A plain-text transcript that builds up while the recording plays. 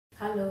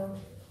Hello,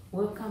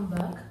 welcome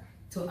back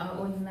to our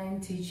online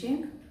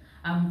teaching.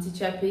 I'm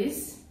Teacher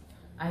Peace.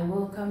 I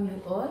welcome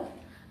you all,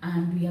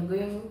 and we are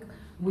going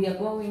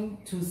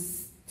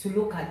to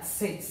look at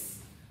sets.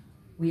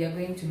 We are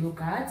going to look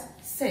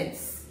at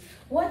sets.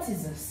 What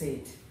is a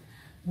set?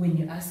 When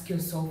you ask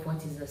yourself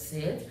what is a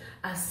set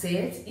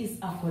is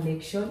a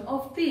collection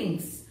of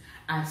things.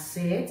 A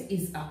set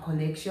is a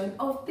collection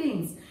of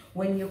things.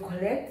 When you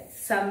collect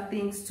some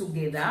things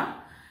together,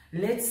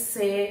 let's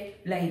say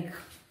like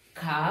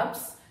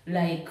cups,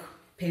 like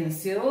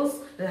pencils,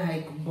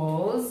 like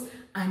balls,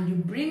 and you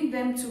bring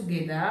them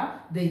together,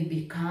 they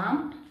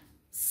become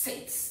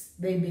sets.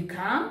 They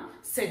become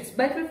sets.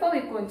 But before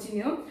we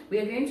continue, we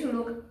are going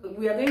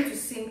to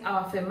sing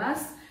our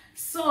famous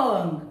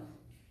song.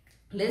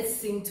 Let's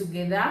sing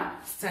together.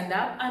 Stand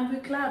up and we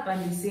clap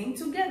and we sing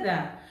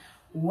together.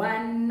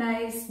 One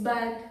nice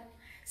bird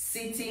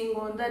sitting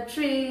on the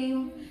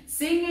tree,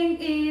 singing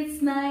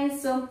its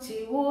nice song,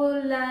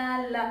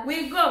 chi-woo-la-la.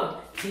 We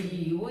go!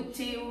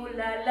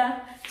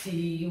 Chi-woo-chi-woo-la-la,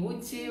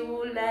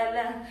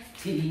 chi-woo-chi-woo-la-la,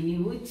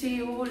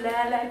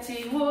 chi-woo-chi-woo-la-la,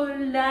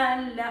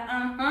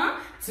 chi-woo-la-la.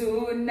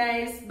 Two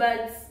nice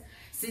birds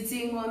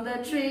sitting on the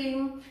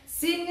tree,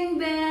 singing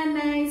their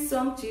nice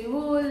song,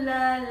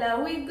 chi-woo-la-la.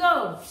 We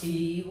go!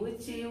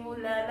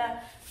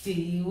 Chi-woo-chi-woo-la-la,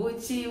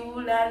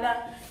 chi-woo-chi-woo-la-la,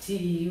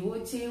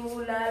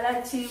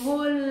 chi-woo-chi-woo-la-la,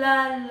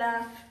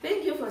 chi-woo-la-la.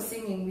 Thank you for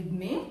singing with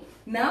me.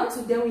 Now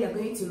today we are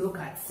going to look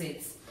at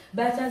sets.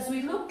 But as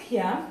we look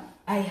here,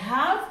 I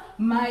have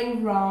my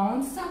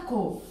round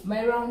circle.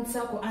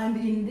 And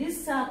in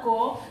this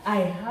circle, I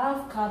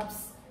have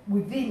cups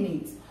within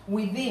it.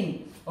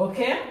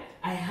 Okay?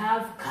 I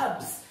have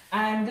cups.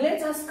 And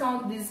let us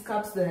count these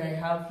cups that I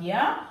have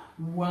here.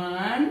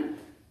 1,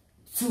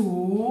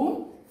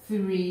 2,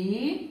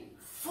 3,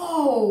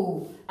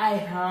 4. I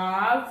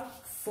have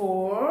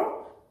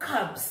 4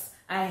 cups.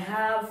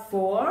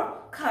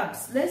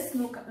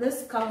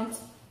 Let's count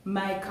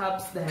my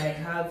cups that I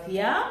have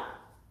here.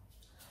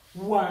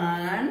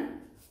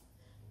 1,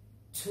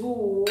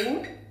 2,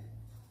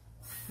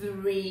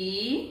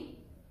 3,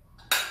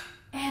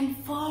 and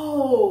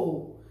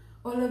 4.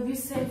 All of you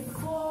said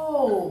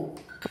 4.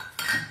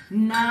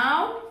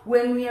 Now,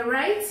 when we are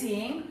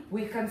writing,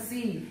 we can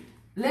see.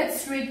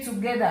 Let's read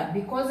together,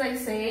 because I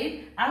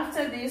said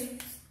after this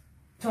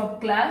top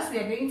class, we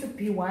are going to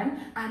P1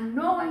 and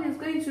no one is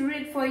going to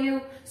read for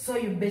you, so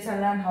you better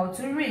learn how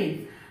to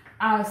read.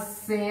 A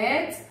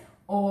set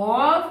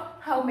of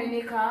how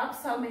many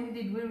cups? How many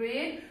did we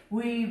read?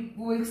 We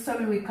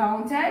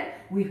counted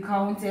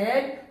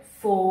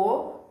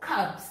 4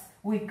 cups.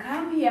 We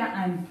come here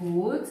and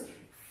put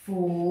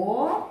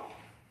 4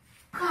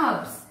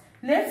 cups.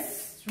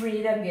 Let's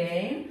read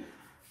again.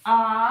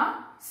 A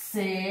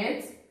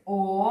set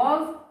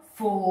of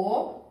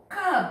 4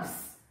 cups.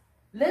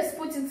 Let's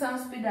put in some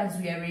speed as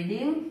we are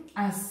reading.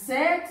 A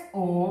set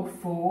of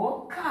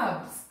 4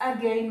 cups.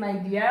 Again, my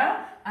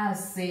dear, a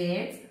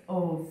set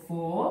of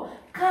 4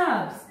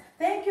 cups.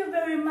 Thank you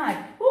very much.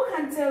 Who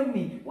can tell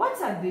me,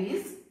 what are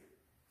these?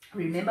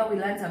 Remember, we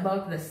learned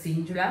about the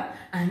singular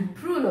and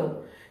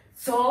plural.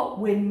 So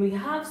when we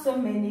have so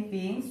many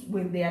things,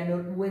 when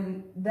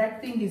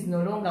that thing is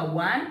no longer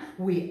one,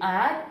 we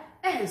add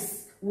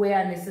s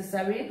where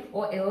necessary,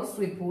 or else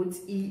we put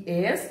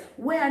es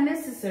where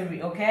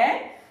necessary.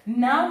 Okay?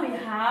 Now we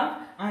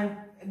have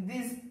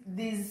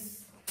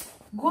these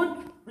good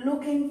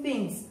looking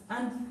things.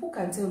 And who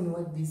can tell me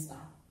what these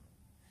are?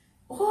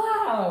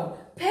 Wow!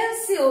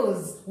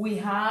 Pencils! We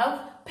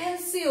have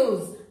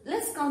pencils.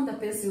 Let's count the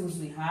pencils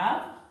we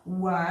have.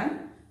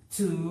 1,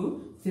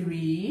 2,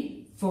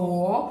 3,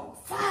 4,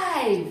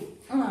 5.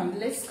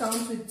 Let's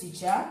count with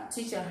teacher.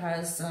 Teacher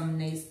has some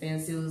nice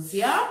pencils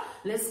here.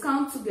 Let's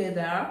count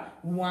together.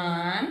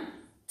 1,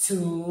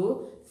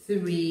 2,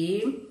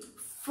 3,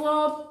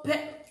 4.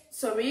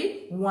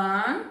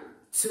 1,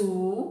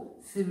 2,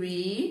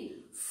 3,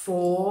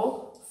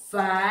 4,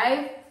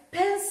 5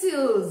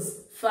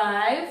 pencils.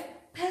 5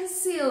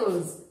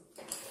 pencils.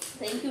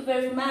 Thank you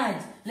very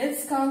much.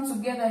 Let's count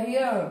together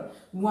here.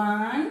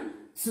 1,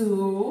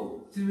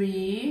 2,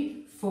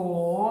 3,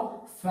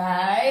 4,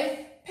 5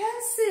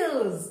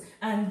 pencils.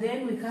 And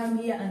then we come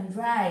here and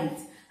write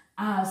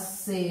a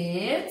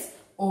set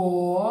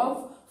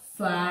of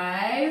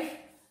 5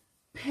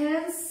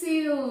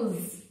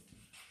 pencils.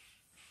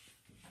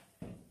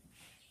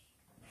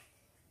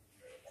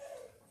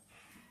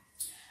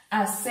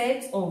 A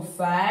set of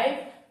 5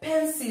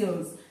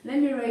 pencils.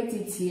 Let me write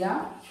it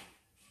here.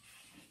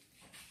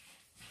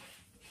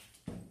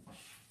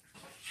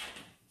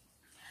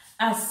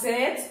 A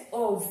set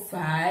of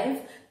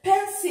 5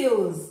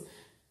 pencils.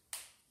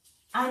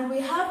 And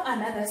we have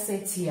another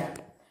set here.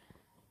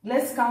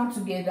 Let's count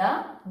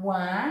together.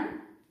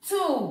 1,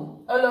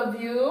 2. All of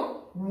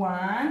you.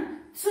 1,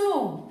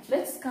 2.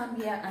 Let's come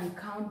here and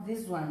count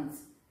these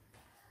ones.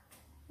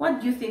 What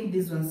do you think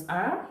these ones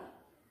are?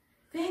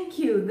 Thank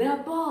you. They are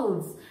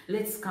balls.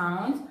 Let's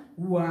count.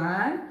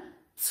 1,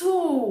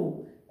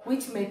 2.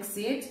 Which makes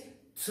it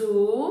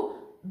 2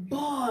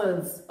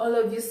 balls. All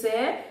of you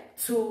say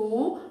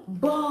 2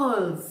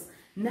 balls.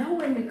 Now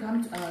when we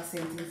come to our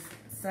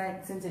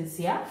sentence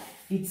here,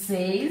 it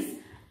says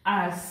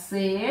a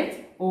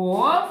set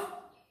of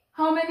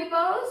how many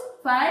balls?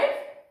 5?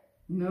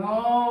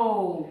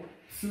 No,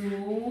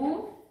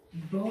 2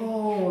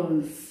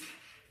 balls.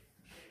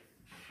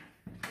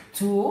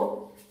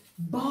 2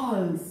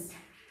 balls.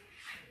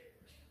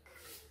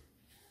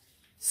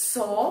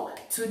 So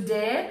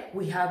today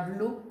we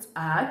have looked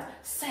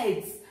at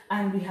sets,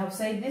 and we have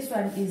said this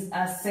one is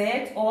a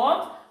set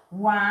of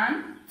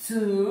 1,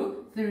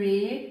 2,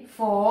 3,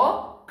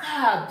 4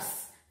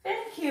 cups.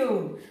 Thank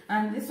you.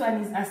 And this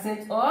one is a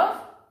set of,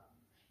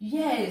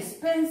 yes,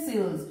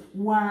 pencils.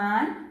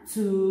 1,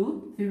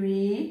 2,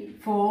 3,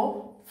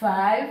 4,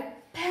 5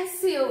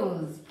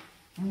 pencils.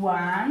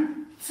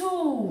 1,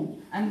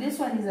 2. And this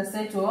one is a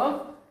set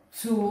of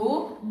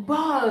 2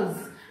 balls.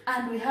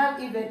 And we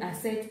have even a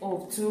set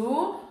of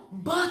 2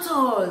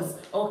 bottles.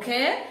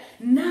 Okay?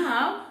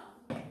 Now,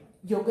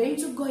 you're going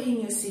to go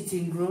in your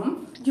sitting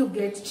room. You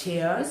get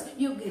chairs,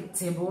 you get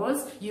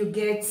tables, you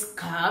get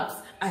cups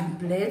and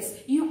plates.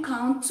 You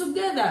count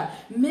together.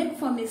 Make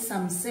for me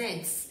some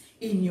sets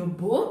in your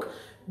book.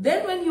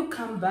 Then when you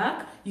come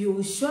back, you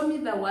will show me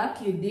the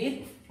work you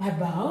did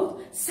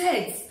about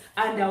sets.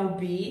 And I'll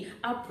be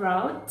a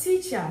proud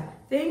teacher.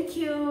 Thank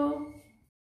you.